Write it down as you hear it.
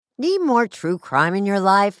Need more true crime in your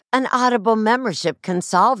life? An Audible membership can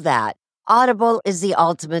solve that. Audible is the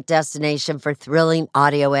ultimate destination for thrilling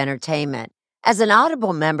audio entertainment. As an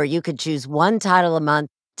Audible member, you could choose one title a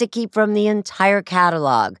month to keep from the entire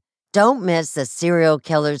catalog. Don't miss The Serial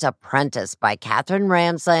Killer's Apprentice by Katherine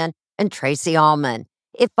Ramsland and Tracy Ullman.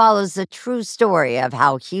 It follows the true story of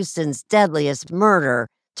how Houston's deadliest murder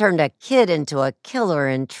turned a kid into a killer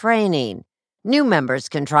in training. New members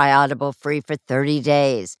can try Audible free for 30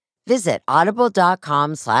 days. Visit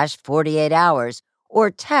audible.com/48 hours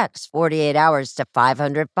or text 48 hours to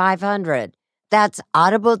 500-500. That's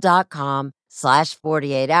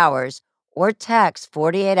audible.com/48 hours or text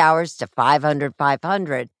 48 hours to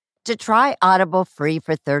 500-500 to try Audible free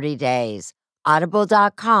for 30 days.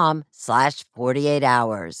 Audible.com/48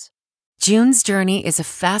 hours. June's Journey is a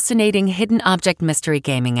fascinating hidden object mystery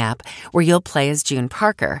gaming app where you'll play as June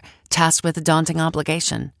Parker, tasked with a daunting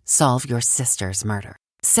obligation: solve your sister's murder.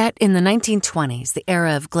 Set in the 1920s, the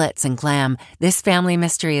era of glitz and glam, this family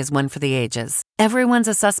mystery is one for the ages. Everyone's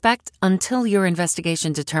a suspect until your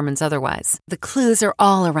investigation determines otherwise. The clues are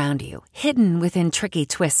all around you, hidden within tricky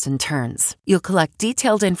twists and turns. You'll collect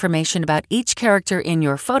detailed information about each character in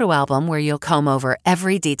your photo album where you'll comb over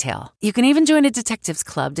every detail. You can even join a detectives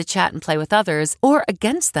club to chat and play with others or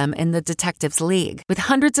against them in the Detectives League. With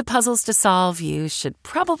hundreds of puzzles to solve, you should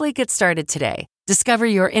probably get started today. Discover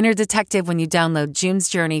your inner detective when you download June's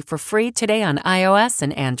Journey for free today on iOS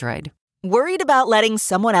and Android. Worried about letting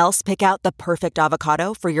someone else pick out the perfect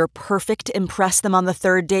avocado for your perfect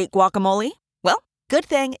impress-them-on-the-third-date guacamole? Well, good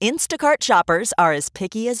thing Instacart shoppers are as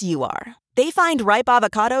picky as you are. They find ripe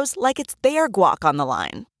avocados like it's their guac on the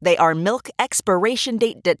line. They are milk expiration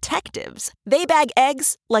date detectives. They bag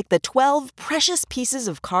eggs like the 12 precious pieces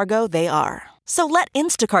of cargo they are. So let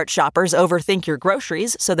Instacart shoppers overthink your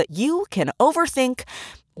groceries so that you can overthink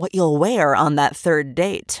what you'll wear on that third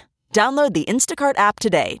date. Download the Instacart app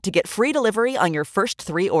today to get free delivery on your first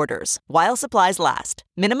 3 orders, while supplies last.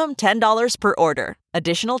 Minimum $10 per order.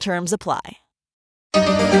 Additional terms apply.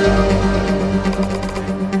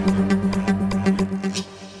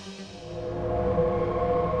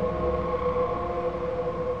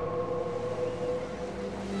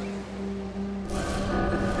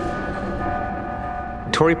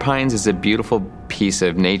 Torrey Pines is a beautiful piece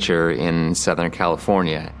of nature in Southern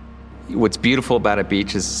California. What's beautiful about a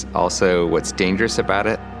beach is also what's dangerous about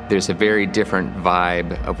it. There's a very different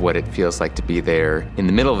vibe of what it feels like to be there in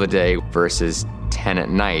the middle of the day versus 10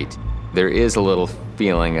 at night. There is a little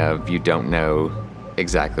feeling of you don't know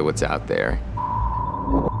exactly what's out there.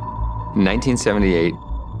 In 1978,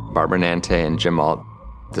 Barbara Nante and Jim Alt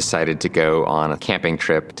decided to go on a camping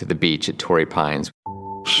trip to the beach at Torrey Pines.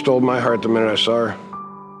 Stole my heart the minute I saw her.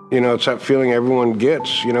 You know, it's that feeling everyone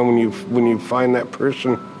gets, you know, when you find that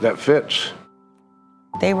person that fits.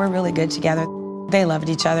 They were really good together. They loved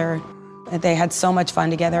each other. They had so much fun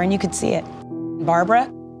together, and you could see it. Barbara,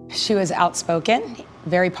 she was outspoken,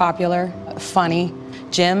 very popular, funny.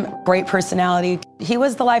 Jim, great personality. He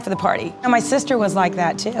was the life of the party. And my sister was like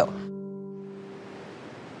that, too.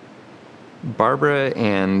 Barbara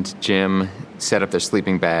and Jim set up their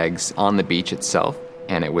sleeping bags on the beach itself,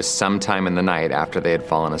 and it was sometime in the night after they had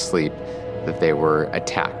fallen asleep that they were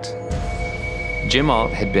attacked. Jim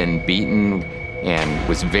Alt had been beaten and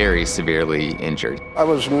was very severely injured. I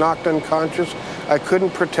was knocked unconscious. I couldn't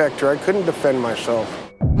protect her. I couldn't defend myself.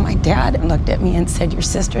 My dad looked at me and said, "Your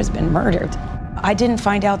sister's been murdered." I didn't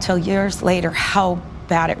find out till years later how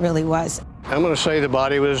bad it really was. I'm going to say the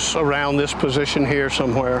body was around this position here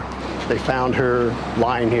somewhere. They found her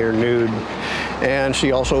lying here nude, and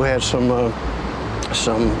she also had some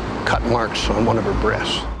cut marks on one of her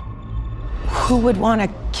breasts. Who would want to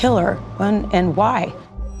kill her and why?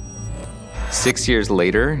 6 years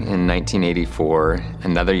later, in 1984,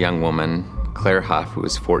 another young woman, Claire Huff, who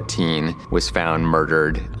was 14, was found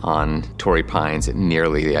murdered on Torrey Pines at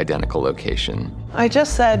nearly the identical location. I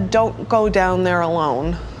just said, don't go down there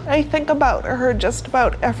alone. I think about her just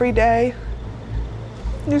about every day.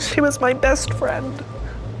 She was my best friend.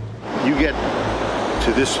 You get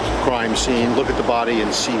to this crime scene, look at the body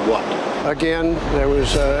and see what? Again, there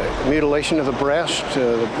was a mutilation of the breast.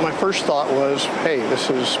 My first thought was, hey, this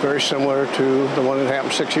is very similar to the one that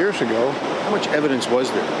happened 6 years ago. How much evidence was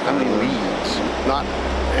there? How many leads? Not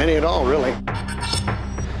any at all, really.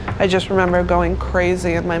 I just remember going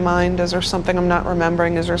crazy in my mind. Is there something I'm not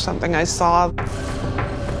remembering? Is there something I saw?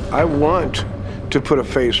 I want to put a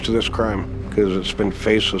face to this crime because it's been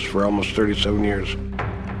faceless for almost 37 years.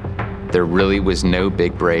 There really was no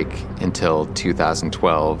big break until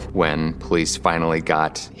 2012 when police finally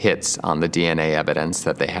got hits on the DNA evidence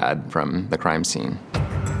that they had from the crime scene.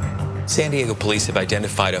 San Diego police have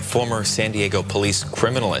identified a former San Diego police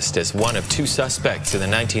criminalist as one of 2 suspects in the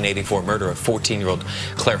 1984 murder of 14-year-old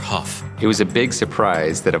Claire Huff. It was a big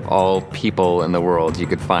surprise that of all people in the world you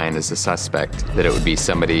could find as a suspect, that it would be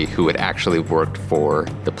somebody who had actually worked for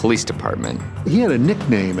the police department. He had a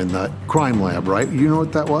nickname in the crime lab, right? You know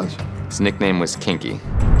what that was? His nickname was Kinky.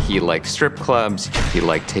 He liked strip clubs. He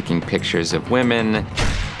liked taking pictures of women.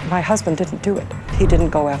 My husband didn't do it. He didn't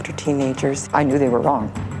go after teenagers. I knew they were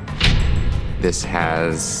wrong. This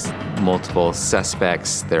has multiple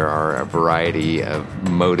suspects. There are a variety of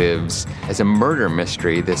motives. As a murder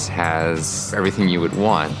mystery, this has everything you would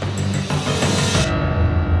want.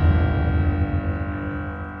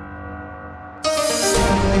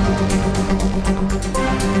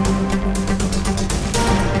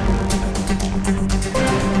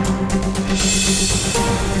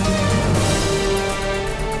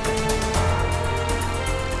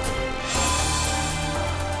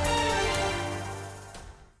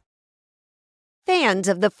 Fans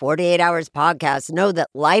of the 48 Hours podcast know that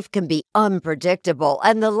life can be unpredictable,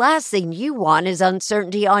 and the last thing you want is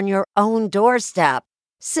uncertainty on your own doorstep.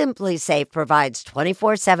 SimpliSafe provides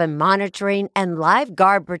 24/7 monitoring and live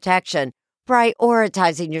guard protection,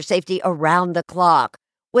 prioritizing your safety around the clock.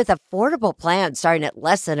 With affordable plans starting at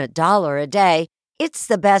less than $1 a day, it's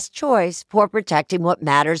the best choice for protecting what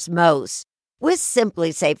matters most. With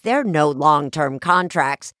SimpliSafe, there are no long-term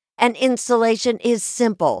contracts, and installation is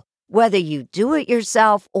simple, whether you do it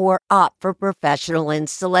yourself or opt for professional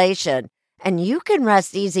installation. And you can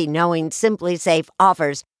rest easy knowing SimpliSafe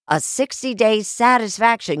offers a 60-day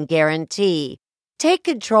satisfaction guarantee. Take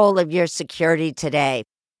control of your security today.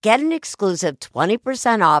 Get an exclusive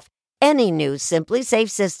 20% off any new SimpliSafe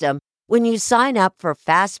system when you sign up for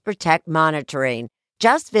Fast Protect monitoring.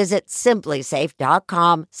 Just visit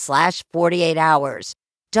simplisafe.com/48 hours.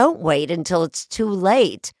 Don't wait until it's too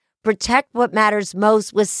late. Protect what matters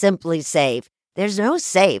most with SimpliSafe. There's no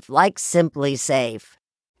safe like SimpliSafe.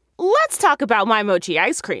 Let's talk about My Mochi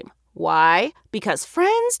ice cream. Why? Because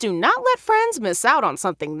friends do not let friends miss out on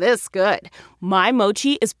something this good. My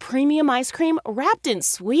Mochi is premium ice cream wrapped in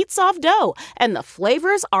sweet, soft dough, and the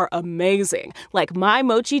flavors are amazing. Like My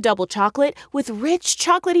Mochi double chocolate with rich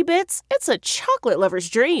chocolatey bits. It's a chocolate lover's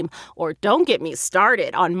dream. Or don't get me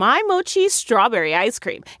started on My Mochi strawberry ice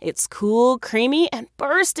cream. It's cool, creamy, and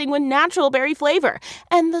bursting with natural berry flavor.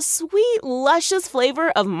 And the sweet, luscious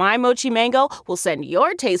flavor of My Mochi mango will send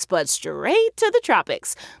your taste buds straight to the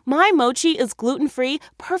tropics. My Mochi is gluten-free,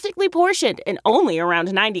 perfectly portioned, and only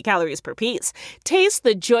around 90 calories per piece. Taste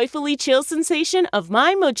the joyfully chill sensation of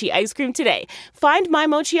My Mochi ice cream today. Find My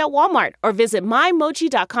Mochi at Walmart or visit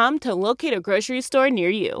mymochi.com to locate a grocery store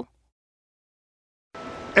near you.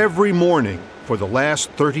 Every morning for the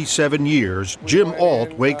last 37 years, Jim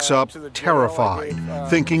Ault wakes up terrified,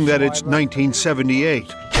 thinking that it's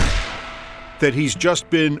 1978, that he's just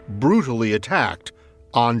been brutally attacked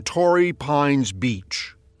on Torrey Pines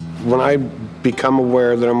Beach. When I become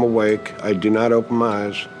aware that I'm awake, I do not open my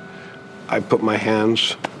eyes. I put my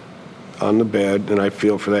hands on the bed and I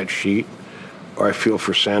feel for that sheet, or I feel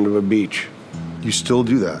for sand of a beach. You still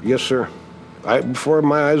do that? Yes, sir. Before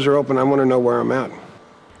my eyes are open, I want to know where I'm at.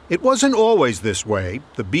 It wasn't always this way.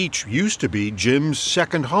 The beach used to be Jim's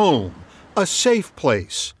second home, a safe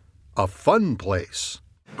place, a fun place.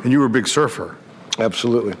 And you were a big surfer?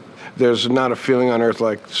 Absolutely. There's not a feeling on earth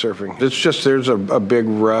like surfing. It's just there's a big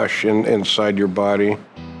rush inside your body.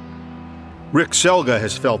 Rick Selga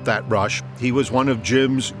has felt that rush. He was one of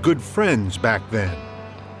Jim's good friends back then.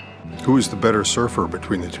 Who was the better surfer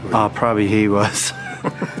between the two of you? Probably he was.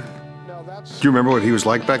 Do you remember what he was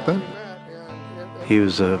like back then? He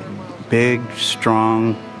was a big,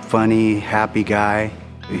 strong, funny, happy guy.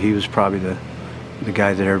 He was probably the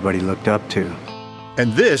guy that everybody looked up to.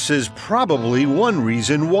 And this is probably one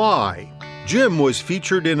reason why. Jim was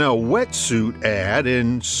featured in a wetsuit ad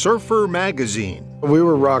in Surfer magazine. We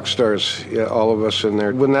were rock stars, yeah, all of us in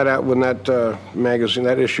there. When that magazine,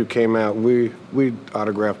 that issue came out, we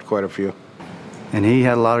autographed quite a few. And he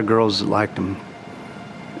had a lot of girls that liked him,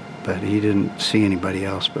 but he didn't see anybody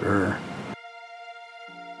else but her.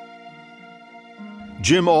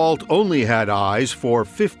 Jim Ault only had eyes for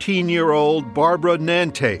 15-year-old Barbara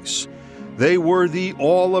Nantes. They were the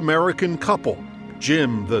all-American couple.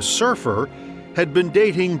 Jim, the surfer, had been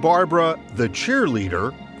dating Barbara, the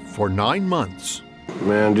cheerleader, for 9 months.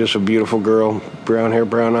 Man, just a beautiful girl. Brown hair,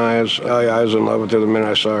 brown eyes. I was in love with her the minute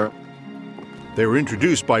I saw her. They were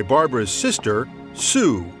introduced by Barbara's sister,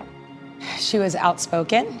 Sue. She was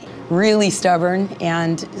outspoken, really stubborn,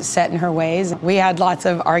 and set in her ways. We had lots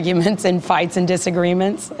of arguments and fights and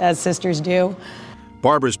disagreements, as sisters do.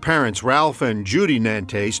 Barbara's parents, Ralph and Judy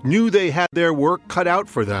Nantes, knew they had their work cut out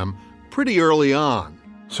for them pretty early on.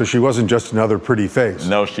 So she wasn't just another pretty face?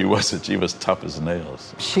 No, she wasn't. She was tough as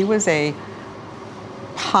nails. She was a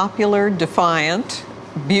popular, defiant,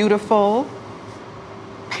 beautiful,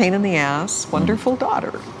 pain in the ass, wonderful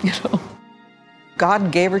daughter, you know.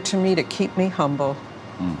 God gave her to me to keep me humble,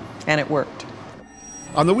 and it worked.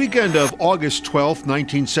 On the weekend of August 12,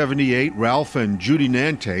 1978, Ralph and Judy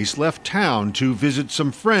Nantes left town to visit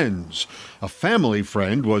some friends. A family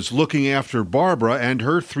friend was looking after Barbara and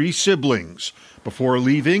her 3 siblings. Before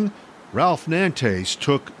leaving, Ralph Nantes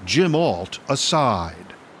took Jim Ault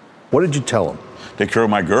aside. What did you tell him? Take care of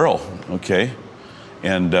my girl, okay?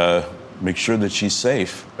 And make sure that she's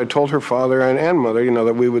safe. I told her father and mother,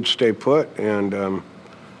 that we would stay put. And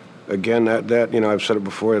again, that I've said it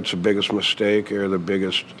before, it's the biggest mistake or the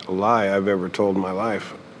biggest lie I've ever told in my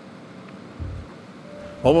life.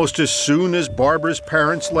 Almost as soon as Barbara's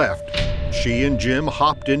parents left, she and Jim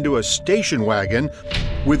hopped into a station wagon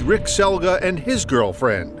with Rick Selga and his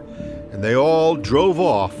girlfriend, and they all drove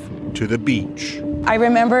off to the beach. I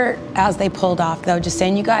remember as they pulled off, though, just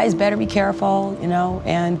saying, you guys better be careful,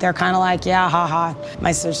 and they're kind of like, yeah, haha.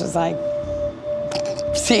 My sister's like,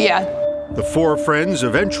 see ya. The 4 friends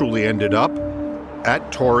eventually ended up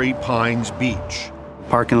at Torrey Pines Beach.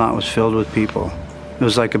 Parking lot was filled with people. It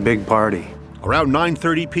was like a big party. Around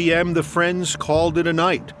 9:30 p.m., the friends called it a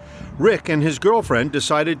night. Rick and his girlfriend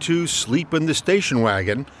decided to sleep in the station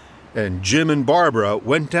wagon, and Jim and Barbara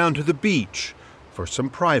went down to the beach for some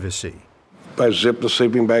privacy. I zipped the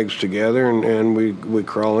sleeping bags together, and we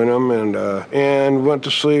crawl in them and went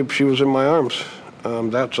to sleep. She was in my arms.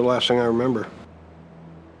 That's the last thing I remember.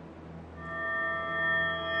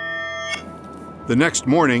 The next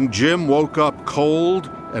morning, Jim woke up cold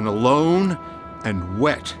and alone and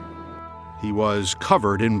wet. He was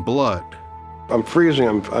covered in blood. I'm freezing.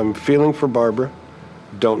 I'm feeling for Barbara.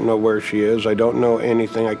 Don't know where she is. I don't know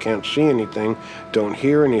anything. I can't see anything. Don't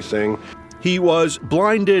hear anything. He was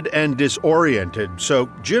blinded and disoriented, so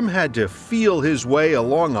Jim had to feel his way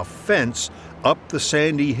along a fence up the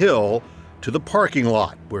sandy hill to the parking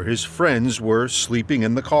lot where his friends were sleeping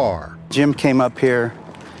in the car. Jim came up here,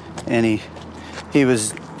 and he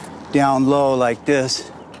was down low like this,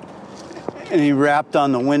 and he rapped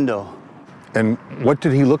on the window. And what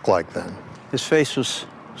did he look like then? His face was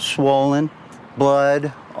swollen,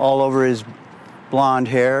 blood all over his blonde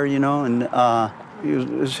hair, and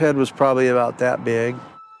his head was probably about that big.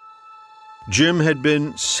 Jim had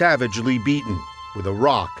been savagely beaten with a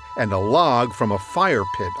rock and a log from a fire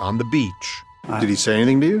pit on the beach. Did he say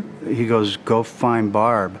anything to you? He goes, go find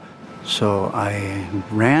Barb. So I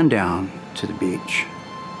ran down to the beach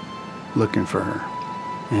looking for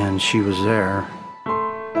her, and she was there.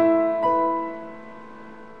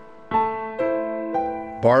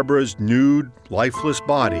 Barbara's nude, lifeless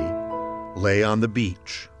body lay on the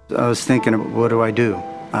beach. I was thinking, what do?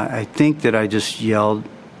 I think that I just yelled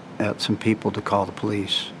at some people to call the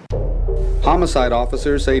police. Homicide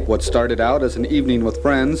officers say what started out as an evening with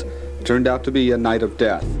friends turned out to be a night of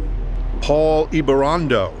death. Paul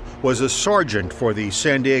Ibarrondo was a sergeant for the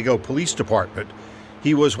San Diego Police Department.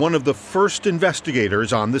 He was one of the first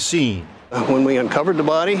investigators on the scene. When we uncovered the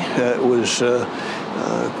body, it was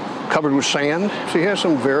covered with sand. She has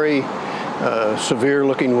some very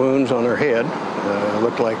severe-looking wounds on her head.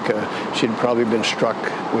 Looked like she'd probably been struck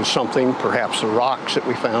with something, perhaps the rocks that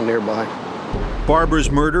we found nearby. Barbara's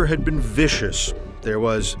murder had been vicious. There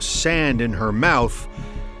was sand in her mouth,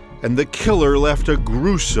 and the killer left a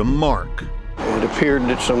gruesome mark. It appeared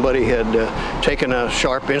that somebody had taken a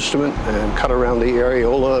sharp instrument and cut around the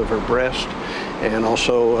areola of her breast and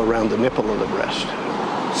also around the nipple of the breast.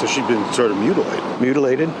 So she'd been sort of mutilated?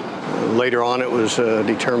 Mutilated. Later on, it was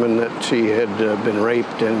determined that she had been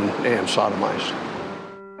raped and sodomized.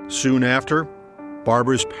 Soon after,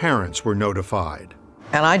 Barbara's parents were notified.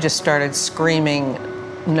 And I just started screaming,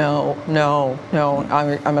 no, no, no.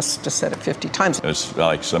 I must have said it 50 times. It's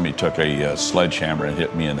like somebody took a sledgehammer and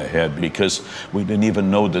hit me in the head because we didn't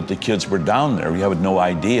even know that the kids were down there. We had no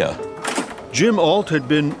idea. Jim Ault had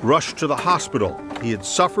been rushed to the hospital. He had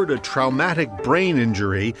suffered a traumatic brain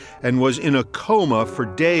injury and was in a coma for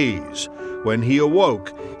days. When he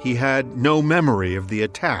awoke, he had no memory of the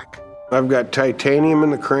attack. I've got titanium in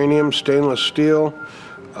the cranium, stainless steel.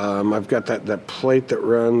 I've got that plate that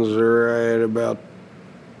runs right about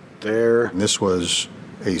there. And this was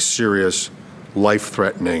a serious,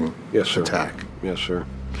 life-threatening attack. Yes, sir.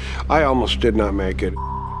 I almost did not make it.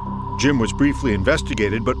 Jim was briefly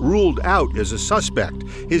investigated but ruled out as a suspect.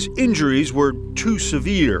 His injuries were too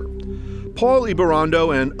severe. Paul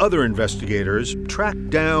Ibarrondo and other investigators tracked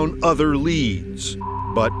down other leads.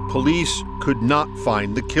 but police could not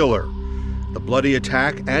find the killer. The bloody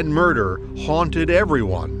attack and murder haunted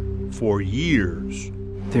everyone for years.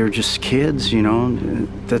 They were just kids, you know,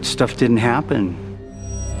 that stuff didn't happen.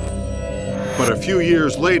 But a few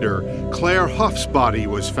years later, Claire Huff's body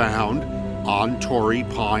was found on Torrey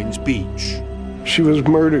Pines Beach. She was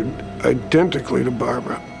murdered identically to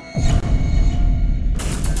Barbara.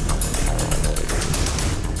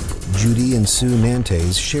 Judy and Sue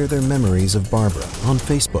Nantes share their memories of Barbara on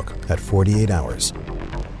Facebook at 48 Hours.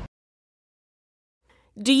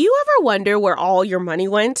 Do you ever wonder where all your money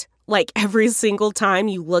went? Like every single time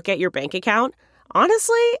you look at your bank account?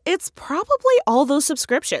 Honestly, it's probably all those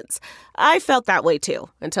subscriptions. I felt that way too,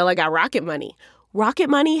 until I got Rocket Money. Rocket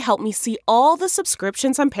Money helped me see all the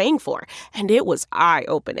subscriptions I'm paying for, and it was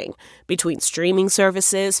eye-opening. Between streaming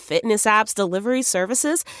services, fitness apps, delivery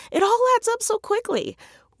services, it all adds up so quickly.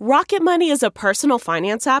 Rocket Money is a personal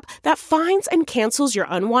finance app that finds and cancels your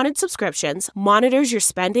unwanted subscriptions, monitors your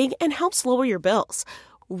spending, and helps lower your bills.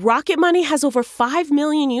 Rocket Money has over 5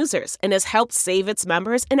 million users and has helped save its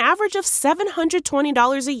members an average of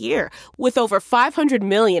 $720 a year, with over 500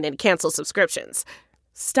 million in canceled subscriptions.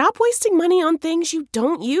 Stop wasting money on things you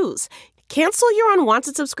don't use. Cancel your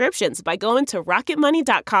unwanted subscriptions by going to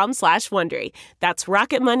rocketmoney.com/Wondery. That's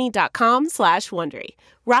rocketmoney.com/Wondery.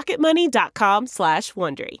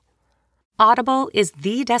 rocketmoney.com/Wondery. Audible is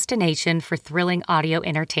the destination for thrilling audio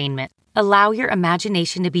entertainment. Allow your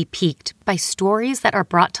imagination to be piqued by stories that are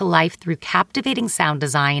brought to life through captivating sound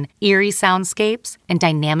design, eerie soundscapes, and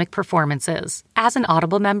dynamic performances. As an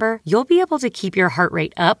Audible member, you'll be able to keep your heart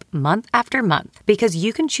rate up month after month because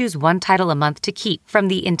you can choose one title a month to keep from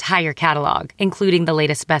the entire catalog, including the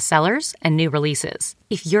latest bestsellers and new releases.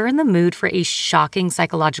 If you're in the mood for a shocking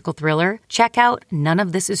psychological thriller, check out None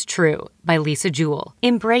of This Is True by Lisa Jewell.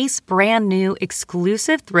 Embrace brand new,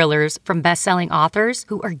 exclusive thrillers from best-selling authors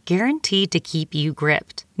who are guaranteed to keep you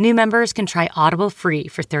gripped. New members can try Audible free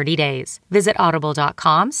for 30 days. Visit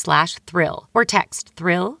audible.com/thrill or text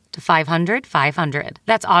thrill to 500-500.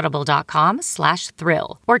 That's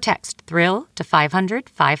audible.com/thrill or text thrill to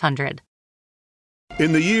 500-500.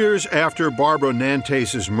 In the years after Barbara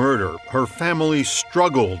Nantes' murder, her family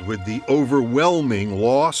struggled with the overwhelming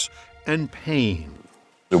loss and pain.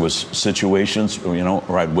 There was situations,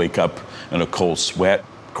 where I'd wake up in a cold sweat,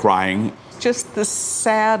 crying. Just the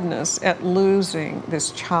sadness at losing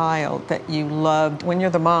this child that you loved. When you're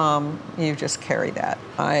the mom, you just carry that.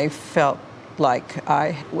 I felt like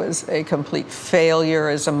I was a complete failure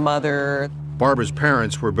as a mother. Barbara's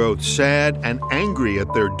parents were both sad and angry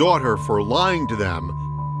at their daughter for lying to them.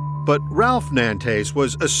 But Ralph Nantes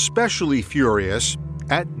was especially furious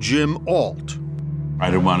at Jim Ault.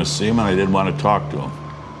 I didn't want to see him and I didn't want to talk to him.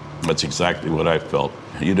 That's exactly what I felt.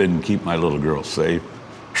 You didn't keep my little girl safe.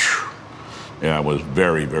 Yeah, I was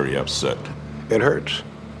very, very upset. It hurts.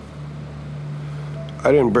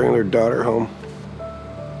 I didn't bring their daughter home.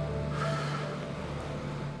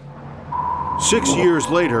 6 years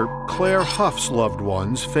later, Claire Huff's loved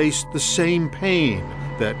ones faced the same pain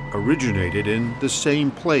that originated in the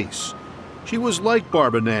same place. She was like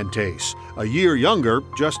Barbara Nantes, a year younger,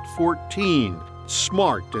 just 14,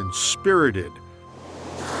 smart and spirited.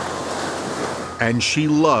 And she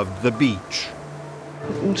loved the beach.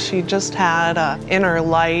 She just had an inner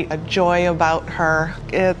light, a joy about her.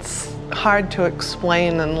 It's hard to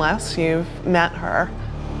explain unless you've met her.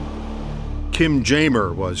 Kim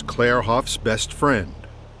Jamer was Claire Huff's best friend.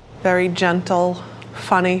 Very gentle,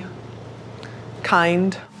 funny,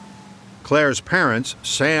 kind. Claire's parents,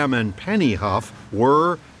 Sam and Penny Huff,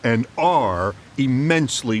 were and are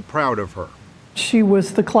immensely proud of her. She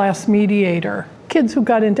was the class mediator. Kids who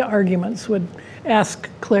got into arguments would ask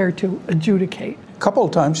Claire to adjudicate. A couple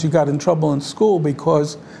of times she got in trouble in school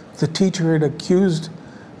because the teacher had accused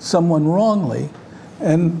someone wrongly,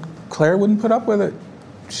 and Claire wouldn't put up with it.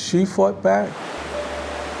 She fought back.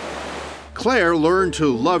 Claire learned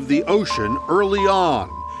to love the ocean early on.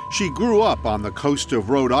 She grew up on the coast of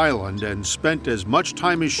Rhode Island and spent as much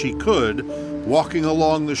time as she could walking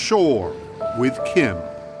along the shore with Kim.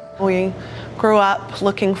 We grew up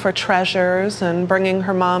looking for treasures and bringing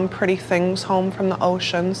her mom pretty things home from the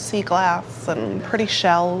ocean, sea glass and pretty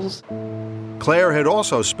shells. Claire had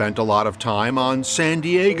also spent a lot of time on San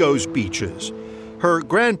Diego's beaches. Her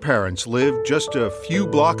grandparents lived just a few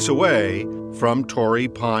blocks away from Torrey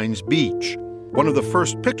Pines Beach. One of the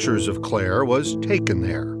first pictures of Claire was taken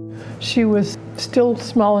there. She was still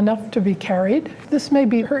small enough to be carried. This may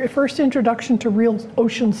be her first introduction to real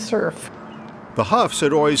ocean surf. The Huffs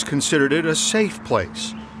had always considered it a safe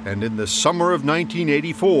place, and in the summer of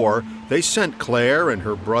 1984, they sent Claire and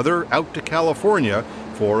her brother out to California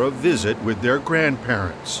for a visit with their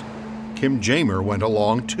grandparents. Kim Jamer went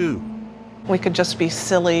along too. We could just be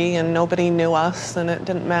silly and nobody knew us, and it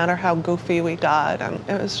didn't matter how goofy we got, and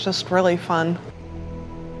it was just really fun.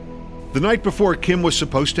 The night before Kim was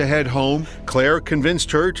supposed to head home, Claire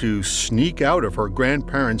convinced her to sneak out of her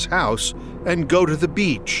grandparents' house and go to the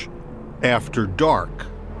beach after dark.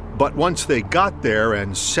 But once they got there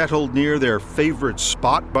and settled near their favorite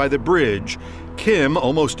spot by the bridge, Kim,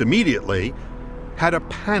 almost immediately, had a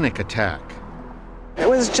panic attack. It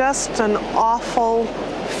was just an awful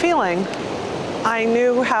feeling. I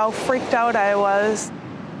knew how freaked out I was,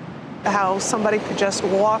 how somebody could just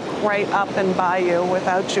walk right up and by you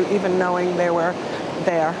without you even knowing they were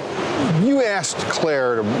there. You asked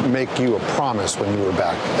Claire to make you a promise when you were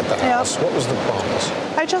back at the house. What was the promise?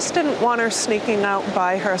 I just didn't want her sneaking out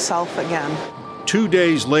by herself again. 2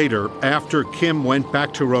 days later, after Kim went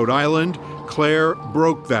back to Rhode Island, Claire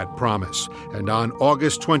broke that promise. And on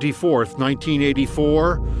August 24th,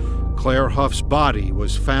 1984, Claire Huff's body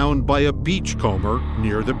was found by a beachcomber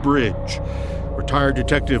near the bridge. Retired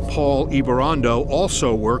Detective Paul Ibarrondo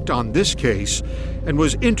also worked on this case and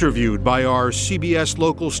was interviewed by our CBS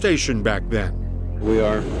local station back then. We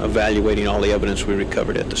are evaluating all the evidence we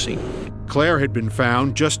recovered at the scene. Claire had been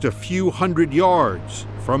found just a few hundred yards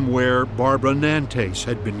from where Barbara Nantes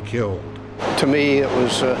had been killed. To me, it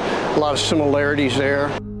was a lot of similarities there.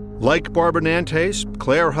 Like Barbara Nantes,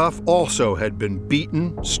 Claire Huff also had been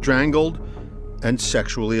beaten, strangled, and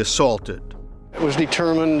sexually assaulted. It was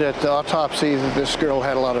determined at the autopsy that this girl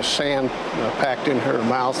had a lot of sand packed in her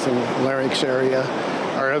mouth and larynx area.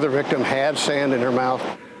 Our other victim had sand in her mouth.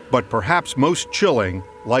 But perhaps most chilling,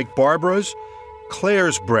 like Barbara's,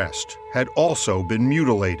 Claire's breast had also been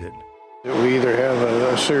mutilated. We either have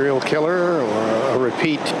a serial killer or a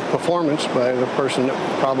repeat performance by the person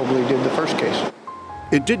that probably did the first case.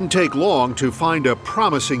 It didn't take long to find a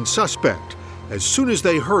promising suspect. As soon as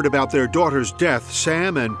they heard about their daughter's death,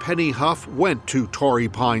 Sam and Penny Huff went to Torrey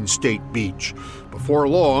Pines State Beach. Before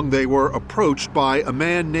long, they were approached by a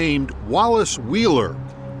man named Wallace Wheeler.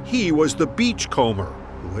 He was the beachcomber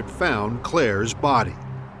who had found Claire's body.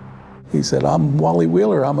 He said, "I'm Wally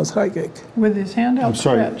Wheeler, I'm a psychic." With his hand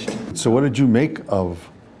outstretched. So what did you make of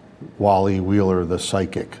Wally Wheeler, the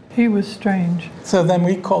psychic? He was strange. So then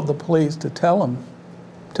we called the police to tell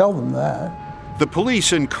them that. The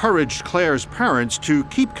police encouraged Claire's parents to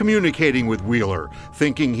keep communicating with Wheeler,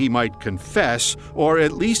 thinking he might confess or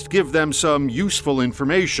at least give them some useful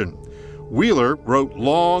information. Wheeler wrote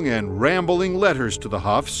long and rambling letters to the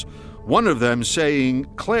Huffs, one of them saying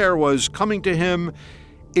Claire was coming to him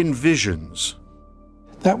in visions.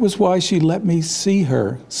 That was why she let me see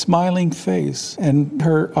her smiling face, and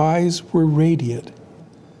her eyes were radiant.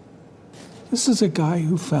 This is a guy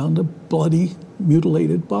who found a bloody,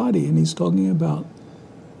 mutilated body, and he's talking about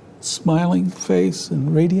smiling face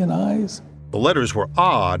and radiant eyes. The letters were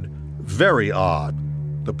odd, very odd.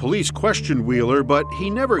 The police questioned Wheeler, but he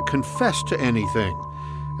never confessed to anything,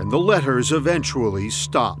 and the letters eventually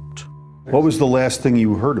stopped. What was the last thing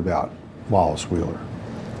you heard about Wallace Wheeler?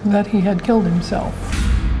 That he had killed himself.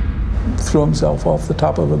 Threw himself off the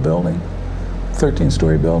top of a building,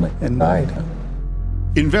 13-story building, and died.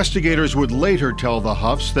 Investigators would later tell the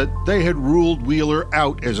Huffs that they had ruled Wheeler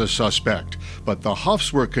out as a suspect, but the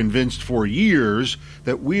Huffs were convinced for years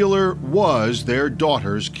that Wheeler was their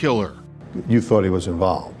daughter's killer. You thought he was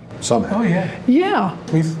involved somehow? Oh, yeah. Yeah.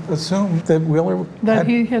 We assumed that Wheeler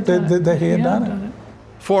he had done it.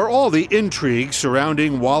 For all the intrigue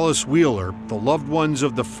surrounding Wallace Wheeler, the loved ones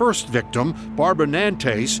of the first victim, Barbara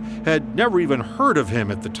Nantes, had never even heard of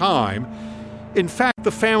him at the time. In fact,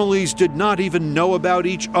 the families did not even know about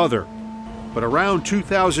each other. But around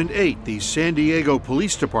 2008, the San Diego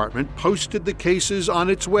Police Department posted the cases on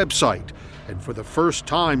its website, and for the first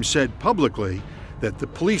time said publicly that the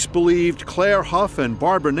police believed Claire Huff and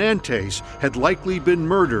Barbara Nantes had likely been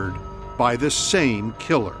murdered by the same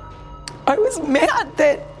killer. I was mad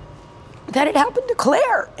that it happened to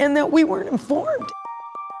Claire and that we weren't informed.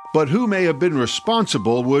 But who may have been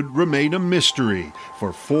responsible would remain a mystery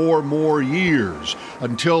for 4 more years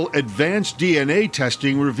until advanced DNA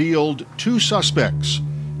testing revealed 2 suspects,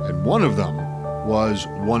 and one of them was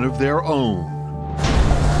one of their own.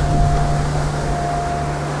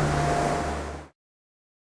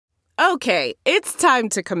 Okay, it's time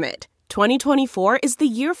to commit. 2024 is the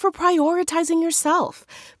year for prioritizing yourself.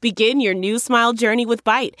 Begin your new smile journey with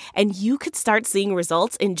Byte, and you could start seeing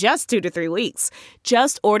results in just 2 to 3 weeks.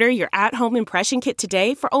 Just order your at-home impression kit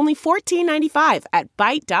today for only $14.95 at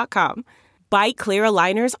Byte.com. Byte Clear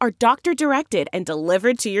aligners are doctor-directed and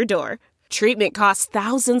delivered to your door. Treatment costs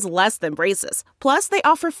thousands less than braces. Plus, they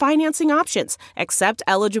offer financing options, accept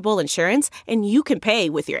eligible insurance, and you can pay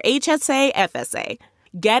with your HSA FSA.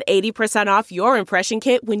 Get 80% off your impression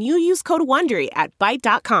kit when you use code WONDERY at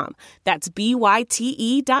Byte.com. That's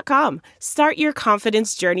BYTE.com. Start your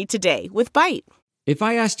confidence journey today with Byte. If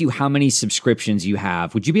I asked you how many subscriptions you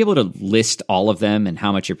have, would you be able to list all of them and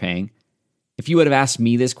how much you're paying? If you would have asked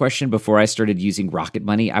me this question before I started using Rocket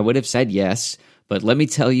Money, I would have said yes. But let me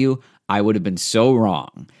tell you, I would have been so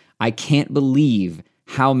wrong. I can't believe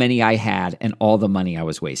how many I had and all the money I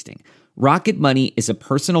was wasting. Rocket Money is a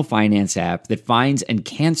personal finance app that finds and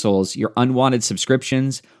cancels your unwanted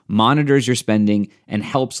subscriptions, monitors your spending, and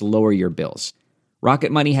helps lower your bills.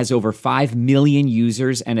 Rocket Money has over 5 million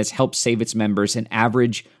users and has helped save its members an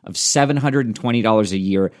average of $720 a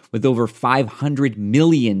year with over 500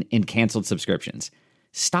 million in canceled subscriptions.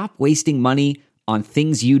 Stop wasting money on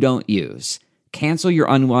things you don't use. Cancel your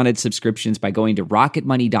unwanted subscriptions by going to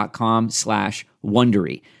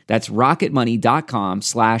rocketmoney.com/Wondery. That's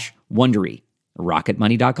rocketmoney.com/Wondery.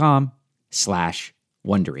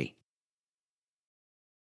 rocketmoney.com/Wondery.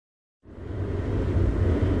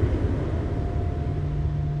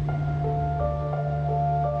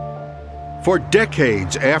 For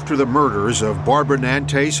decades after the murders of Barbara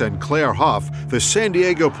Nantes and Claire Huff, the San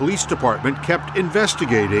Diego Police Department kept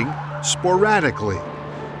investigating sporadically,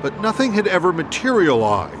 but nothing had ever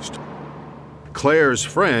materialized. Claire's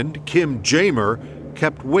friend, Kim Jamer,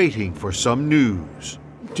 kept waiting for some news.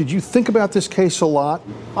 Did you think about this case a lot?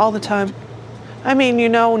 All the time. I mean, you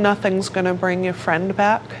know nothing's going to bring your friend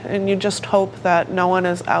back, and you just hope that no one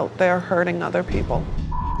is out there hurting other people.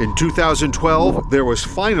 In 2012, there was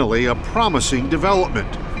finally a promising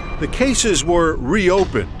development. The cases were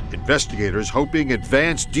reopened, investigators hoping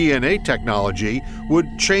advanced DNA technology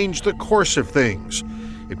would change the course of things.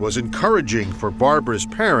 It was encouraging for Barbara's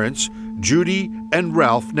parents, Judy and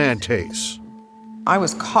Ralph Nantes. I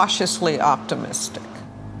was cautiously optimistic.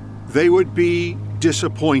 They would be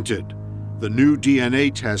disappointed. The new DNA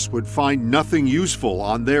test would find nothing useful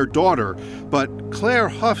on their daughter, but Claire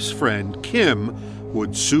Huff's friend, Kim,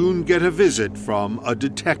 would soon get a visit from a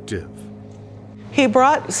detective. He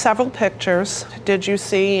brought several pictures. Did you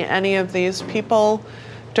see any of these people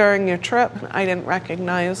during your trip? I didn't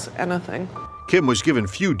recognize anything. Kim was given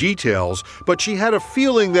few details, but she had a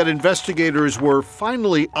feeling that investigators were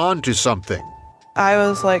finally onto something. I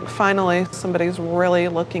was like, finally, somebody's really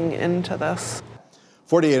looking into this.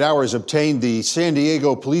 48 Hours obtained the San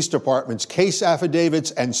Diego Police Department's case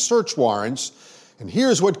affidavits and search warrants. And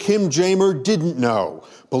here's what Kim Jamer didn't know.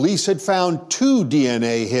 Police had found 2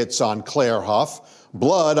 DNA hits on Claire Huff.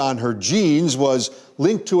 Blood on her jeans was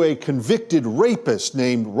linked to a convicted rapist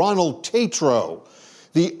named Ronald Tatro.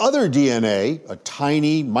 The other DNA, a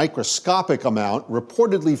tiny microscopic amount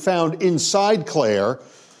reportedly found inside Claire,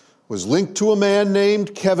 was linked to a man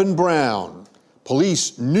named Kevin Brown.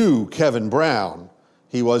 Police knew Kevin Brown.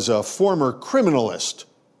 He was a former criminalist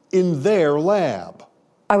in their lab.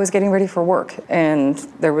 I was getting ready for work, and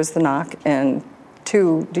there was the knock, and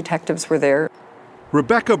 2 detectives were there.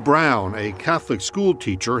 Rebecca Brown, a Catholic school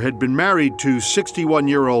teacher, had been married to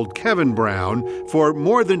 61-year-old Kevin Brown for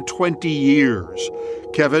more than 20 years.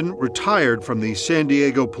 Kevin retired from the San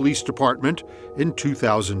Diego Police Department in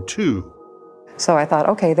 2002. So I thought,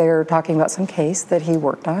 okay, they're talking about some case that he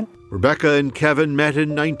worked on. Rebecca and Kevin met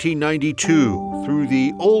in 1992 through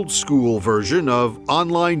the old-school version of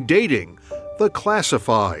online dating, the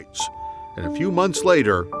Classifieds. And a few months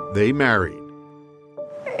later, they married.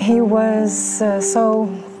 He was so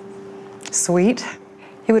sweet.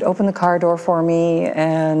 He would open the car door for me,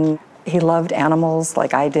 and he loved animals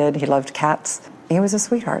like I did. He loved cats. He was a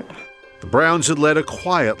sweetheart. The Browns had led a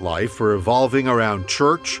quiet life, revolving around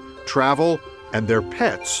church, travel, and their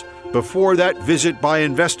pets before that visit by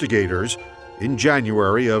investigators in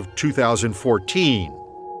January of 2014.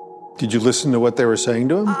 Did you listen to what they were saying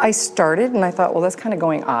to him? I started, and I thought, well, that's kind of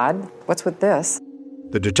going odd. What's with this?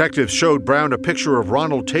 The detectives showed Brown a picture of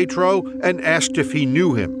Ronald Tatro and asked if he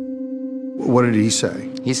knew him. What did he say?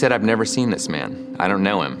 He said, "I've never seen this man. I don't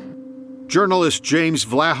know him." Journalist James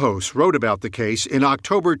Vlahos wrote about the case in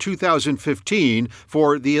October 2015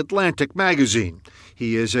 for The Atlantic magazine.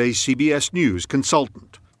 He is a CBS News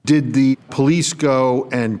consultant. Did the police go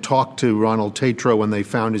and talk to Ronald Tatro when they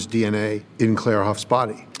found his DNA in Claire Huff's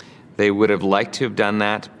body? They would have liked to have done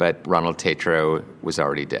that, but Ronald Tatro was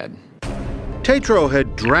already dead. Tatro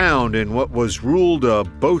had drowned in what was ruled a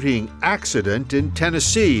boating accident in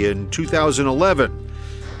Tennessee in 2011.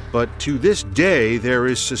 But to this day, there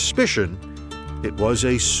is suspicion it was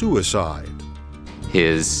a suicide.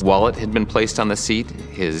 His wallet had been placed on the seat.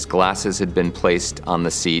 His glasses had been placed on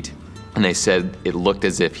the seat. And they said it looked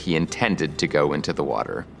as if he intended to go into the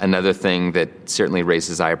water. Another thing that certainly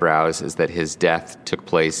raises eyebrows is that his death took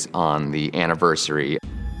place on the anniversary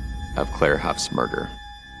of Claire Huff's murder.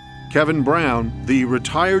 Kevin Brown, the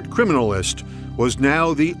retired criminalist, was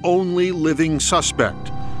now the only living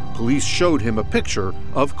suspect. Police showed him a picture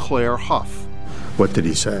of Claire Huff. What did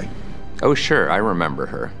he say? Oh, sure, I remember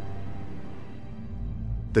her.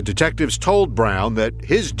 The detectives told Brown that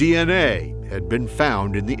his DNA had been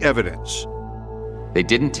found in the evidence. They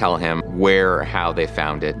didn't tell him where or how they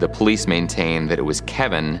found it. The police maintained that it was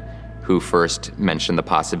Kevin who first mentioned the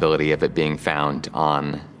possibility of it being found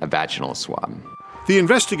on a vaginal swab. The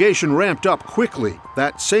investigation ramped up quickly.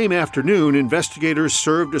 That same afternoon, investigators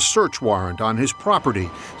served a search warrant on his property,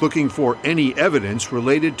 looking for any evidence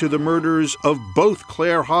related to the murders of both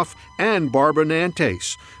Claire Huff and Barbara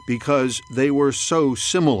Nantes, because they were so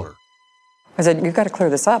similar. I said, "You've got to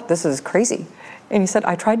clear this up. This is crazy." And he said,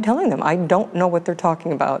 "I tried telling them. I don't know what they're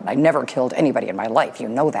talking about. I never killed anybody in my life. You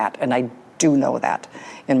know that. And I do know that.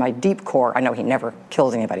 In my deep core, I know he never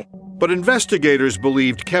killed anybody." But investigators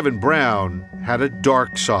believed Kevin Brown had a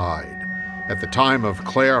dark side. At the time of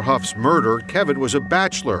Claire Huff's murder, Kevin was a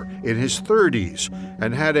bachelor in his 30s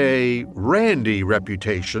and had a randy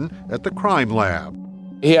reputation at the crime lab.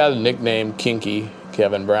 He had a nickname, Kinky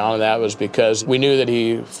Kevin Brown, and that was because we knew that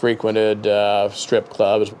he frequented strip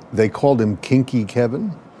clubs. They called him Kinky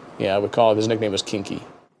Kevin? Yeah, we call it, his nickname was Kinky.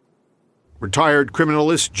 Retired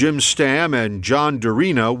criminalist Jim Stamm and John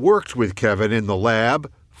Dorina worked with Kevin in the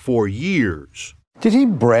lab for years. Did he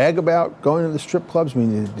brag about going to the strip clubs? I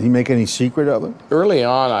mean, did he make any secret of it? Early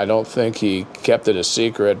on, I don't think he kept it a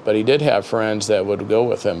secret, but he did have friends that would go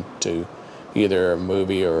with him to either a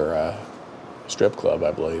movie or a strip club, I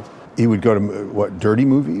believe. He would go to, what, dirty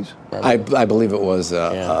movies? I believe it was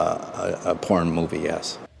a porn movie,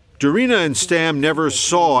 yes. Dorina and Stamm never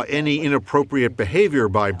saw any inappropriate behavior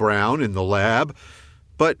by Brown in the lab,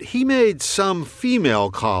 but he made some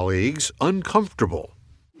female colleagues uncomfortable.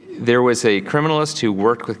 There was a criminalist who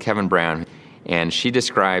worked with Kevin Brown, and she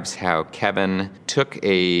describes how Kevin took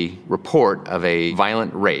a report of a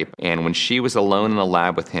violent rape, and when she was alone in the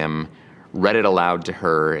lab with him, read it aloud to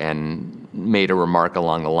her and made a remark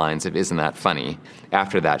along the lines of, "Isn't that funny?"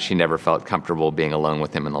 After that, she never felt comfortable being alone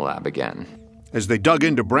with him in the lab again. As they dug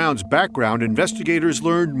into Brown's background, investigators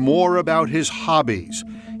learned more about his hobbies.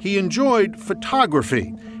 He enjoyed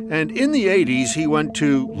photography, and in the 80s he went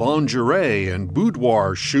to lingerie and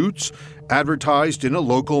boudoir shoots advertised in a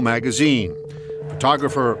local magazine.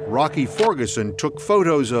 Photographer Rocky Ferguson took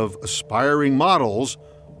photos of aspiring models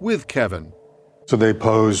with Kevin. So they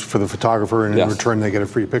pose for the photographer, and Yes. in return they get a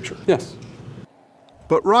free picture? Yes.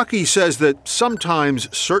 But Rocky says that sometimes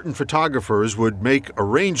certain photographers would make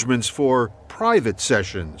arrangements for private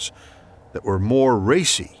sessions that were more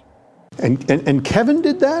racy. And Kevin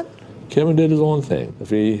did that? Kevin did his own thing. If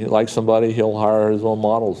he likes somebody, he'll hire his own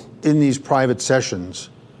models. In these private sessions,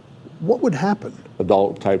 what would happen?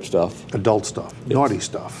 Adult type stuff. Adult stuff, naughty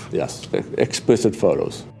stuff. Yes, explicit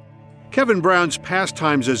photos. Kevin Brown's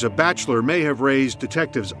pastimes as a bachelor may have raised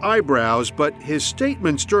detectives' eyebrows, but his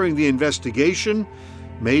statements during the investigation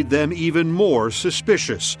made them even more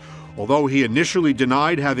suspicious. Although he initially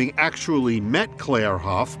denied having actually met Claire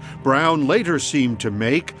Huff, Brown later seemed to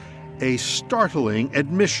make a startling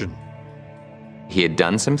admission. He had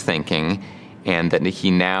done some thinking, and that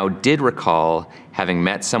he now did recall having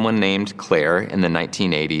met someone named Claire in the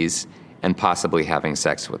 1980s and possibly having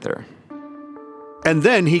sex with her. And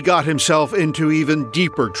then he got himself into even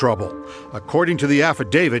deeper trouble. According to the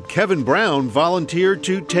affidavit, Kevin Brown volunteered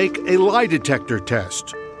to take a lie detector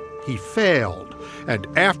test. He failed, and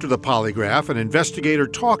after the polygraph, an investigator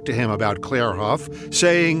talked to him about Claire Huff,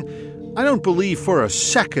 saying, "I don't believe for a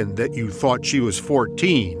second that you thought she was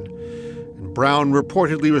 14. And Brown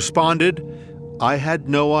reportedly responded, "I had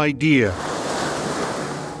no idea."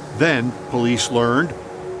 Then police learned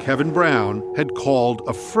Kevin Brown had called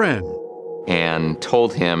a friend and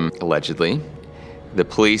told him, allegedly, "The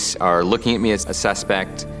police are looking at me as a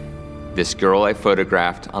suspect. This girl I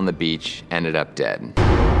photographed on the beach ended up dead."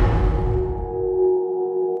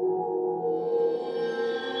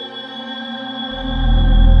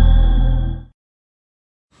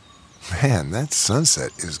 Man, that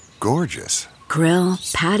sunset is gorgeous. Grill,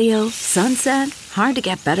 patio, sunset. Hard to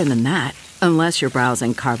get better than that. Unless you're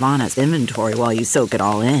browsing Carvana's inventory while you soak it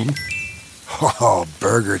all in. Oh,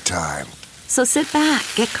 burger time. So sit back,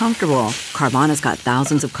 get comfortable. Carvana's got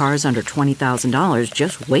thousands of cars under $20,000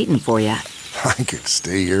 just waiting for you. I could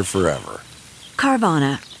stay here forever.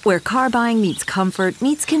 Carvana, where car buying meets comfort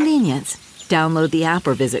meets convenience. Download the app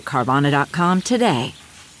or visit Carvana.com today.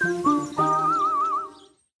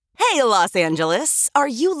 Hey, Hey, Los Angeles. Are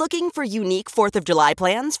you looking for unique 4th of July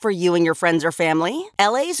plans for you and your friends or family?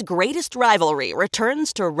 LA's greatest rivalry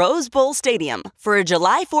returns to Rose Bowl Stadium for a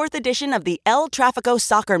July 4th edition of the El Tráfico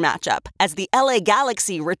soccer matchup as the LA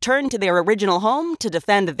Galaxy return to their original home to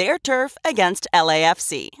defend their turf against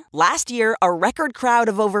LAFC. Last year, a record crowd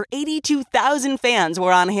of over 82,000 fans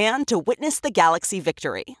were on hand to witness the Galaxy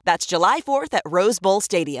victory. That's July 4th at Rose Bowl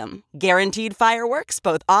Stadium. Guaranteed fireworks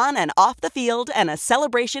both on and off the field and a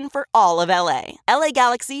celebration for all of LA. LA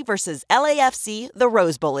Galaxy versus LAFC, the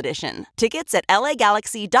Rose Bowl edition. Tickets at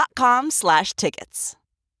lagalaxy.com/tickets.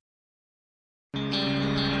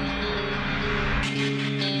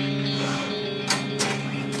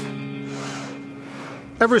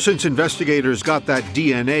 Ever since investigators got that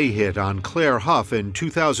DNA hit on Claire Huff in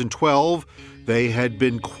 2012, they had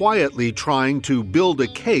been quietly trying to build a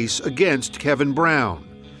case against Kevin Brown.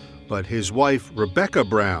 But his wife, Rebecca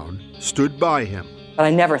Brown, stood by him. But I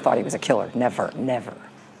never thought he was a killer. Never.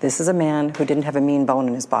 This is a man who didn't have a mean bone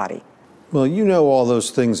in his body. Well, you know all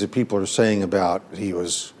those things that people are saying about he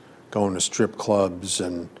was going to strip clubs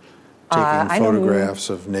and taking photographs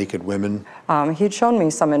of naked women. He'd shown me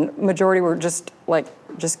some, and majority were just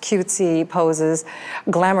cutesy poses,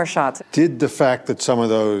 glamour shots. Did the fact that some of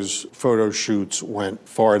those photo shoots went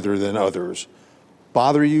farther than others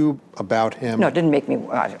bother you about him? No, it didn't make me.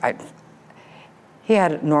 He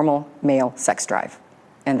had a normal male sex drive.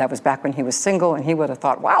 And that was back when he was single, and he would have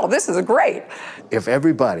thought, wow, this is great. If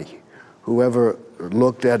everybody, whoever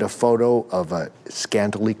looked at a photo of a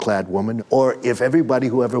scantily clad woman, or if everybody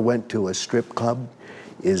who ever went to a strip club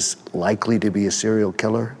is likely to be a serial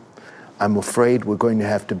killer, I'm afraid we're going to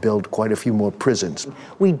have to build quite a few more prisons.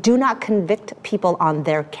 We do not convict people on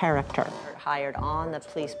their character. Hired on the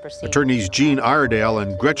police proceeding. Attorneys Jean Iredale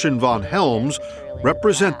and Gretchen von Helms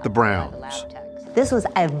represent the Browns. This was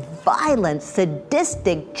a violent,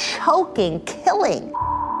 sadistic, choking killing.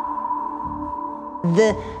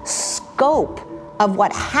 The scope of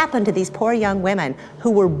what happened to these poor young women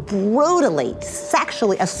who were brutally,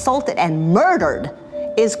 sexually assaulted and murdered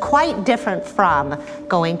is quite different from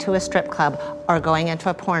going to a strip club or going into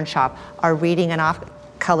a porn shop or reading an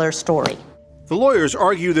off-color story. The lawyers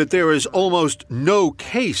argue that there is almost no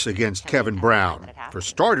case against Kevin Brown. For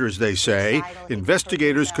starters, they say,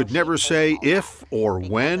 investigators could never say if or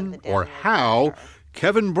when or how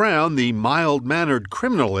Kevin Brown, the mild-mannered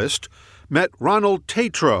criminalist, met Ronald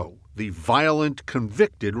Tatro, the violent,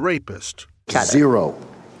 convicted rapist. Zero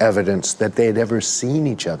evidence that they had ever seen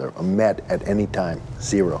each other or met at any time.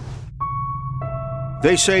 Zero.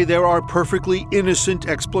 They say there are perfectly innocent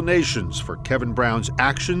explanations for Kevin Brown's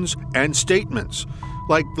actions and statements,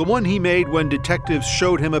 like the one he made when detectives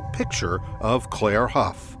showed him a picture of Claire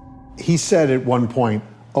Huff. He said at one point,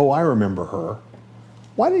 "Oh, I remember her."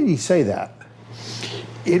 Why did he say that?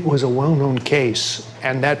 It was a well-known case,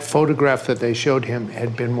 and that photograph that they showed him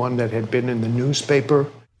had been one that had been in the newspaper.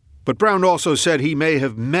 But Brown also said he may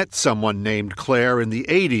have met someone named Claire in the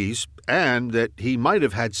 80s and that he might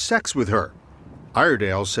have had sex with her.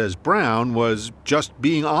 Iredale says Brown was just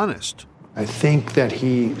being honest. I think that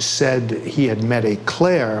he said he had met a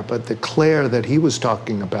Claire, but the Claire that he was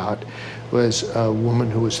talking about was a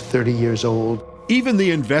woman who was 30 years old. Even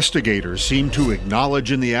the investigators seem to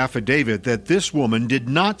acknowledge in the affidavit that this woman did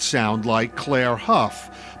not sound like Claire Huff.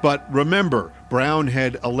 But remember, Brown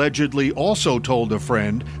had allegedly also told a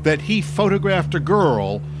friend that he photographed a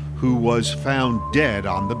girl who was found dead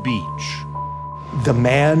on the beach. The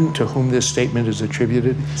man to whom this statement is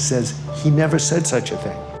attributed says he never said such a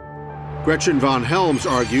thing. Gretchen von Helms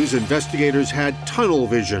argues investigators had tunnel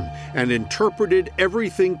vision and interpreted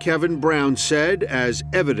everything Kevin Brown said as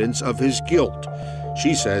evidence of his guilt.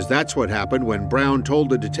 She says that's what happened when Brown told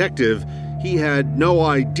the detective he had no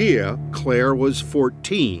idea Claire was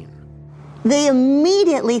 14. They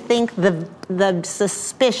immediately think the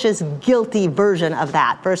suspicious, guilty version of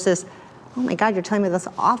that versus, oh my God, you're telling me this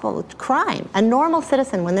awful crime. A normal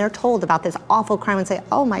citizen, when they're told about this awful crime, would say,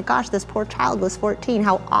 oh my gosh, this poor child was 14,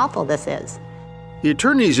 how awful this is. The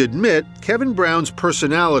attorneys admit Kevin Brown's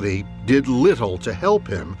personality did little to help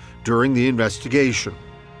him during the investigation.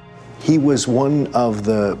 He was one of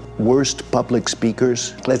the worst public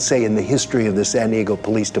speakers, let's say, in the history of the San Diego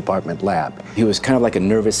Police Department lab. He was kind of like a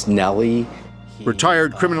nervous Nelly.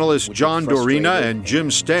 Retired criminalist John Dorina and Jim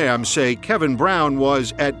Stamm say Kevin Brown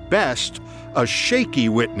was, at best, a shaky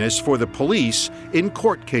witness for the police in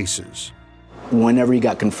court cases. Whenever he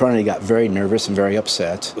got confronted, he got very nervous and very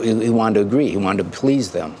upset. He wanted to agree. He wanted to please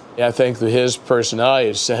them. Yeah, I think that his personality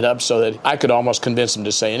is set up so that I could almost convince him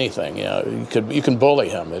to say anything. You know, you can bully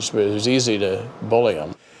him. It was easy to bully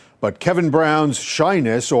him. But Kevin Brown's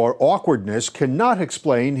shyness or awkwardness cannot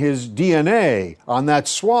explain his DNA on that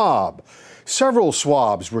swab. Several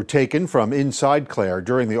swabs were taken from inside Claire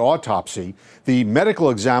during the autopsy. The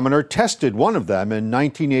medical examiner tested one of them in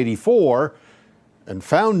 1984 and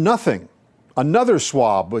found nothing. Another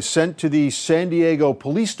swab was sent to the San Diego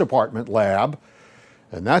Police Department lab,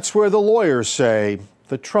 and that's where the lawyers say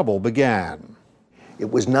the trouble began.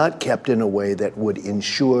 It was not kept in a way that would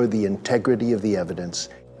ensure the integrity of the evidence.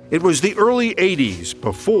 It was the early 80s,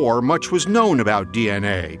 before much was known about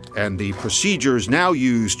DNA, and the procedures now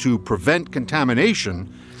used to prevent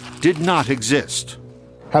contamination did not exist.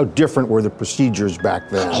 How different were the procedures back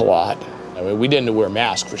then? A lot. I mean, we didn't wear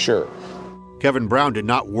masks for sure. Kevin Brown did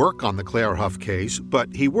not work on the Claire Huff case,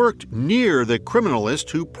 but he worked near the criminalist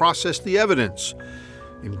who processed the evidence,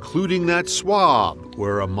 including that swab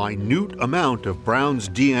where a minute amount of Brown's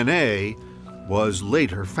DNA was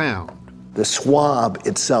later found. The swab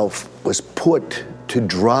itself was put to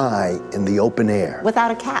dry in the open air. Without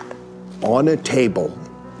a cap. On a table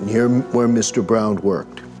near where Mr. Brown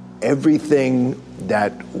worked. Everything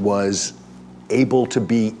that was able to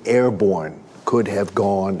be airborne could have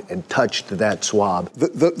gone and touched that swab.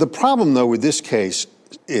 The problem, though, with this case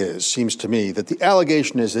seems to me, that the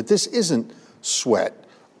allegation is that this isn't sweat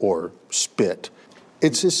or spit.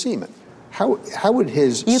 It's his semen. How would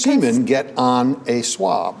his semen get on a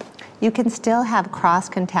swab? You can still have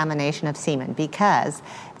cross-contamination of semen because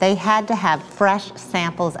they had to have fresh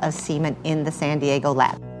samples of semen in the San Diego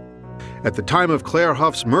lab. At the time of Claire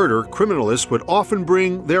Huff's murder, criminalists would often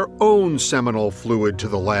bring their own seminal fluid to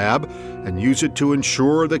the lab and use it to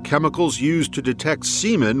ensure the chemicals used to detect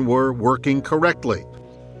semen were working correctly.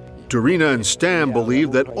 Dorina and Stam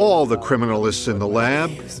believe that all the criminalists in the lab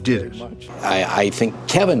did it. I think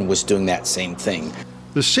Kevin was doing that same thing.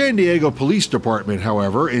 The San Diego Police Department,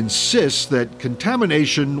 however, insists that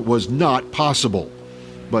contamination was not possible.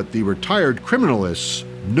 But the retired criminalists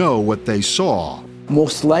know what they saw.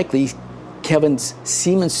 Most likely, Kevin's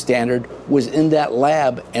semen standard was in that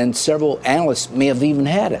lab, and several analysts may have even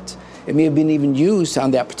had it. It may have been even used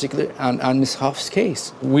on that particular, on Ms. Huff's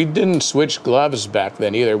case. We didn't switch gloves back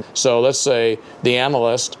then either. So let's say the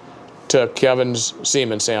analyst took Kevin's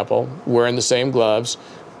semen sample, wearing the same gloves,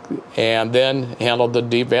 and then handled the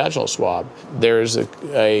deep vaginal swab. There's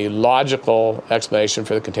a logical explanation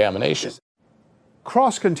for the contamination.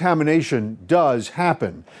 Cross-contamination does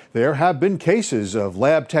happen. There have been cases of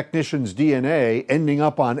lab technicians' DNA ending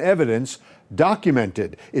up on evidence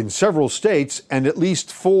documented in several states and at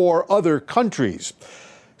least 4 other countries.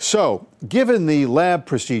 So, given the lab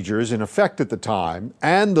procedures in effect at the time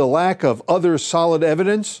and the lack of other solid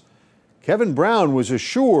evidence, Kevin Brown was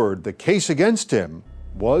assured the case against him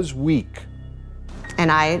was weak.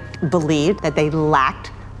 And I believed that they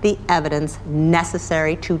lacked the evidence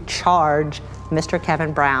necessary to charge Mr.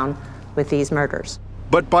 Kevin Brown with these murders.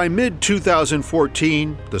 But by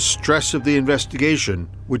mid-2014, the stress of the investigation,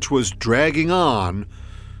 which was dragging on,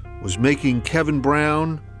 was making Kevin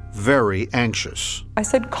Brown very anxious. I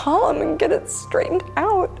said, call him and get it straightened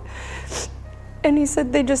out. And he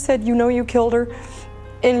said, they just said, you know you killed her,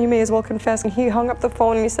 and you may as well confess. And he hung up the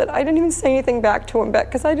phone and he said, I didn't even say anything back to him, Beck,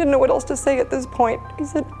 because I didn't know what else to say at this point. He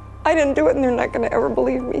said, I didn't do it and they're not going to ever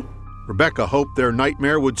believe me. Rebecca hoped their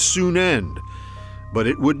nightmare would soon end, but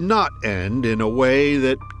it would not end in a way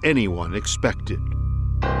that anyone expected.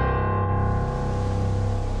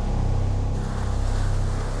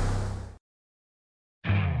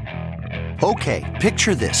 Okay,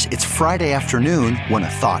 picture this. It's Friday afternoon when a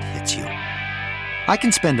thought hits you. I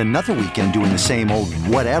can spend another weekend doing the same old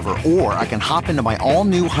whatever, or I can hop into my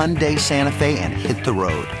all-new Hyundai Santa Fe and hit the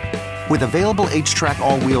road. With available H-Track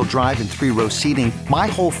all-wheel drive and 3-row seating, my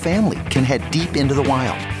whole family can head deep into the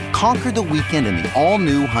wild. Conquer the weekend in the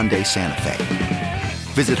all-new Hyundai Santa Fe.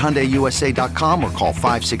 Visit HyundaiUSA.com or call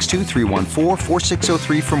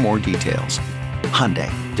 562-314-4603 for more details.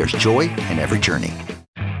 Hyundai, there's joy in every journey.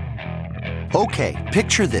 Okay,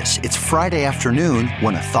 picture this. It's Friday afternoon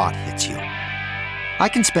when a thought hits you. I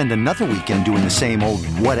can spend another weekend doing the same old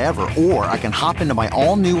whatever, or I can hop into my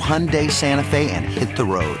all-new Hyundai Santa Fe and hit the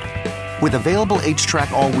road. With available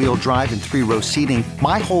H-Track all-wheel drive and 3-row seating,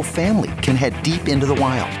 my whole family can head deep into the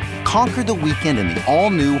wild. Conquer the weekend in the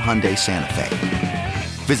all-new Hyundai Santa Fe.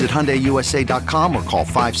 Visit HyundaiUSA.com or call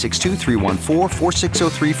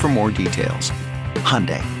 562-314-4603 for more details.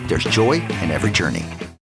 Hyundai, there's joy in every journey.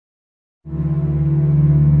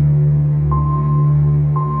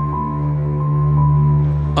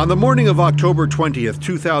 On the morning of October 20th,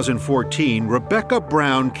 2014, Rebecca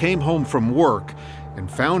Brown came home from work and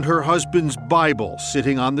found her husband's Bible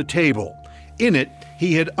sitting on the table. In it,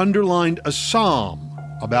 he had underlined a psalm,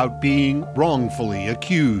 about being wrongfully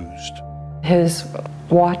accused. His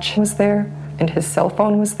watch was there and his cell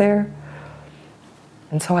phone was there.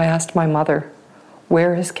 And so I asked my mother,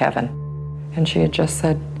 where is Kevin? And she had just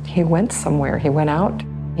said, he went somewhere. He went out.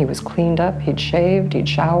 He was cleaned up. He'd shaved. He'd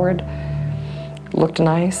showered. Looked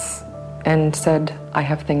nice. And said, I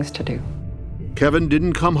have things to do. Kevin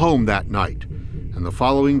didn't come home that night. And the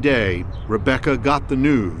following day, Rebecca got the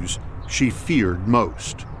news she feared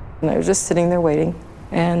most. And I was just sitting there waiting.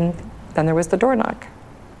 And then there was the door knock.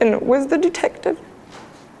 And it was the detective.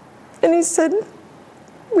 And he said,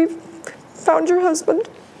 we've found your husband.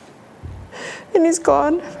 And he's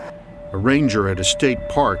gone. A ranger at a state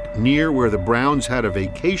park near where the Browns had a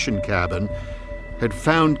vacation cabin had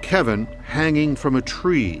found Kevin hanging from a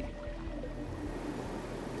tree.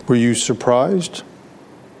 Were you surprised,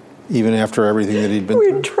 even after everything that he'd been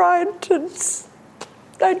through?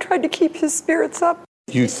 I tried to keep his spirits up.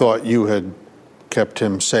 You thought you had kept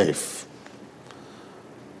him safe.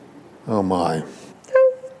 Oh my.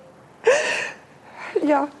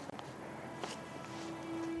 Yeah.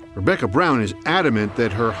 Rebecca Brown is adamant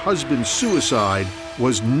that her husband's suicide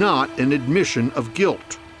was not an admission of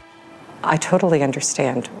guilt. I totally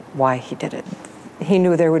understand why he did it. He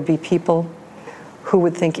knew there would be people who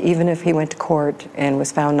would think even if he went to court and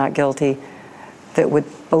was found not guilty, that would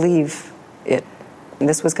believe it. And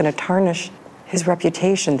this was going to tarnish his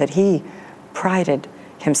reputation that he prided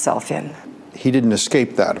himself in. He didn't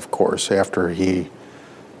escape that, of course. After he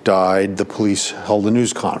died, the police held a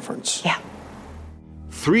news conference. Yeah.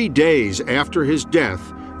 3 days after his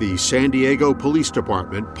death, the San Diego Police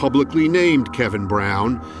Department publicly named Kevin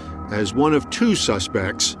Brown as one of 2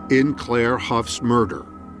 suspects in Claire Huff's murder.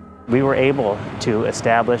 We were able to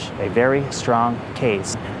establish a very strong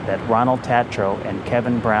case that Ronald Tatro and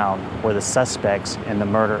Kevin Brown were the suspects in the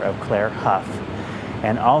murder of Claire Huff,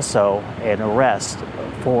 and also an arrest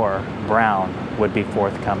for Brown would be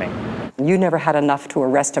forthcoming. You never had enough to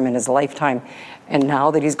arrest him in his lifetime, and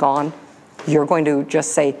now that he's gone, you're going to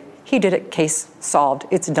just say, he did it, case solved,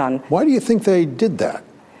 it's done. Why do you think they did that?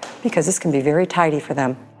 Because this can be very tidy for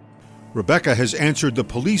them. Rebecca has answered the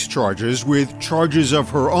police charges with charges of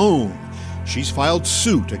her own. She's filed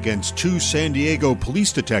suit against 2 San Diego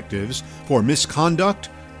police detectives for misconduct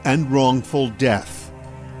and wrongful death.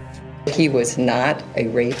 He was not a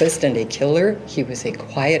rapist and a killer. He was a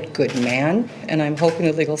quiet, good man, and I'm hoping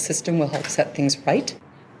the legal system will help set things right.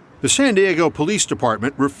 The San Diego Police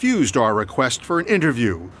Department refused our request for an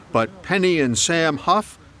interview, but Penny and Sam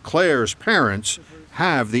Huff, Claire's parents,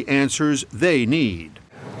 have the answers they need.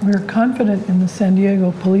 We're confident in the San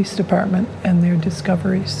Diego Police Department and their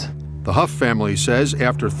discoveries. The Huff family says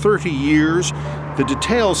after 30 years, the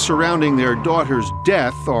details surrounding their daughter's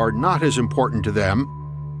death are not as important to them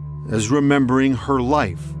as remembering her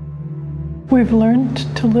life. We've learned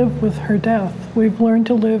to live with her death. We've learned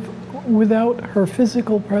to live without her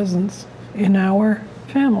physical presence in our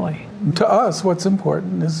family. To us, what's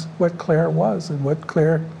important is what Claire was and what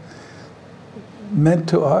Claire meant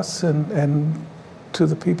to us and to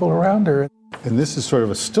the people around her. And this is sort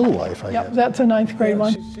of a still life, I guess. Yep, that's a 9th grade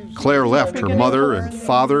one. Claire left her mother and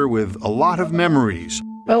father with a lot of memories.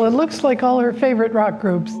 Well, it looks like all her favorite rock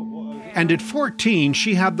groups. And at 14,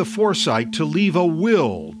 she had the foresight to leave a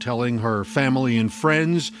will telling her family and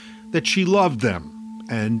friends that she loved them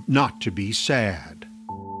and not to be sad.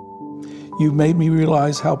 You made me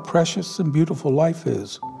realize how precious and beautiful life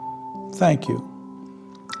is. Thank you.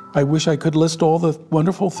 I wish I could list all the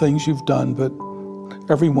wonderful things you've done, but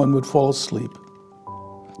everyone would fall asleep.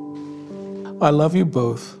 I love you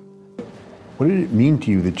both. What did it mean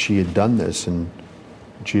to you that she had done this and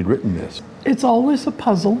she had written this? It's always a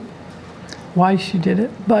puzzle why she did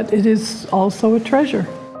it, but it is also a treasure.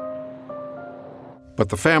 But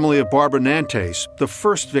the family of Barbara Nantes, the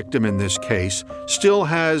first victim in this case, still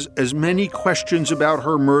has as many questions about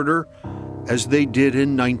her murder as they did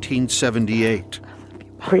in 1978.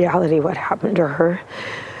 Reality, what happened to her,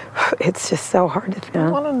 it's just so hard to think. I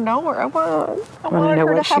want to know her. I want to know her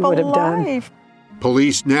what to she have would a have done. life.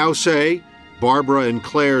 Police now say Barbara and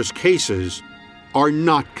Claire's cases are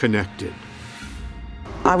not connected.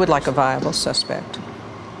 I would like a viable suspect,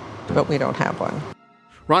 but we don't have one.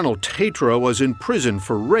 Ronald Tatro was in prison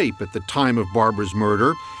for rape at the time of Barbara's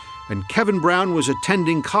murder, and Kevin Brown was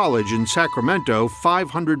attending college in Sacramento,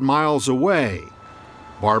 500 miles away.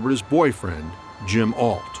 Barbara's boyfriend, Jim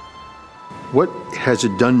Alt. What has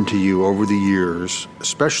it done to you over the years,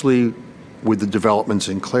 especially with the developments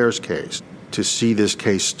in Claire's case, to see this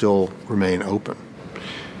case still remain open?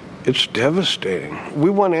 It's devastating.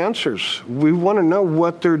 We want answers. We want to know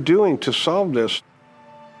what they're doing to solve this.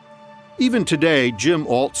 Even today, Jim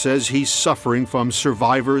Ault says he's suffering from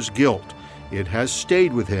survivor's guilt. It has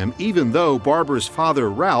stayed with him, even though Barbara's father,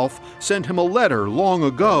 Ralph, sent him a letter long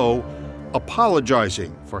ago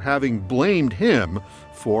apologizing for having blamed him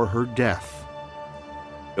for her death.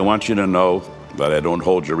 I want you to know that I don't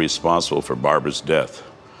hold you responsible for Barbara's death.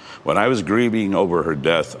 When I was grieving over her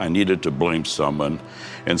death, I needed to blame someone,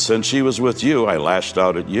 and since she was with you, I lashed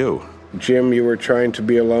out at you. Jim, you were trying to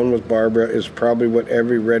be alone with Barbara is probably what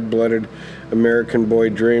every red-blooded American boy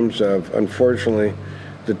dreams of. Unfortunately,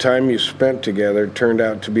 the time you spent together turned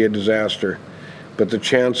out to be a disaster, but the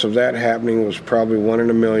chance of that happening was probably 1 in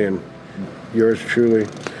a million. Yours truly,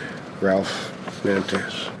 Ralph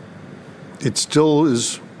Nantes. It still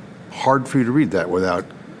is hard for you to read that without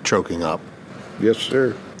choking up. Yes,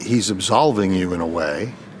 sir. He's absolving you in a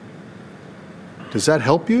way. Does that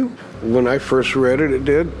help you? When I first read it, it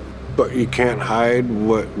did, but you can't hide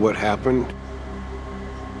what happened.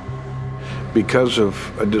 Because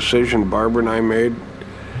of a decision Barbara and I made,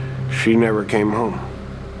 she never came home.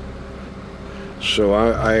 So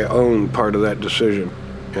I own part of that decision,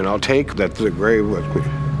 and I'll take that to the grave with me.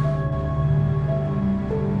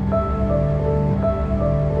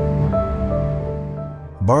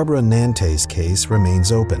 Barbara Nantes' case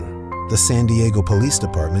remains open. The San Diego Police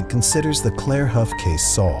Department considers the Claire Huff case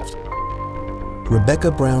solved.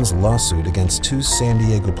 Rebecca Brown's lawsuit against 2 San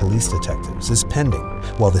Diego police detectives is pending,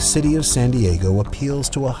 while the city of San Diego appeals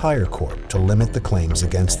to a higher court to limit the claims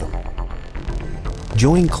against them.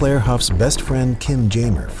 Join Claire Huff's best friend Kim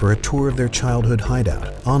Jamer for a tour of their childhood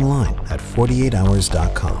hideout online at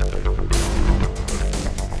 48hours.com.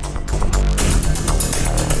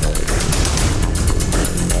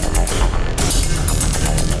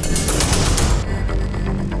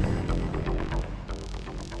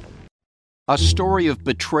 A story of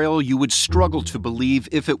betrayal you would struggle to believe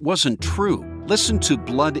if it wasn't true. Listen to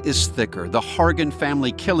Blood is Thicker, the Hargan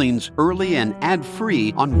family killings, early and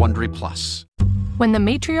ad-free on Wondery Plus. When the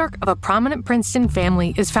matriarch of a prominent Princeton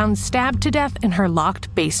family is found stabbed to death in her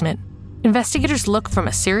locked basement, investigators look from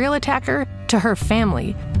a serial attacker to her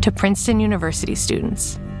family to Princeton University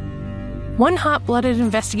students. One hot-blooded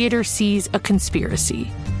investigator sees a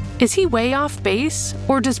conspiracy. Is he way off base,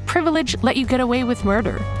 or does privilege let you get away with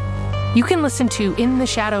murder? You can listen to In the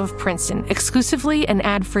Shadow of Princeton exclusively and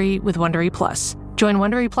ad-free with Wondery Plus. Join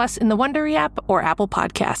Wondery Plus in the Wondery app or Apple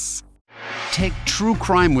Podcasts. Take true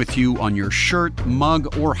crime with you on your shirt,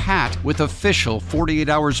 mug, or hat with official 48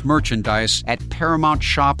 Hours merchandise at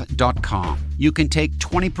ParamountShop.com. You can take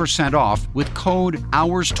 20% off with code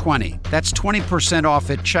HOURS20. That's 20% off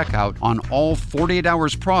at checkout on all 48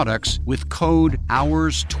 Hours products with code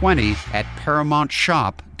HOURS20 at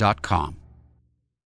ParamountShop.com.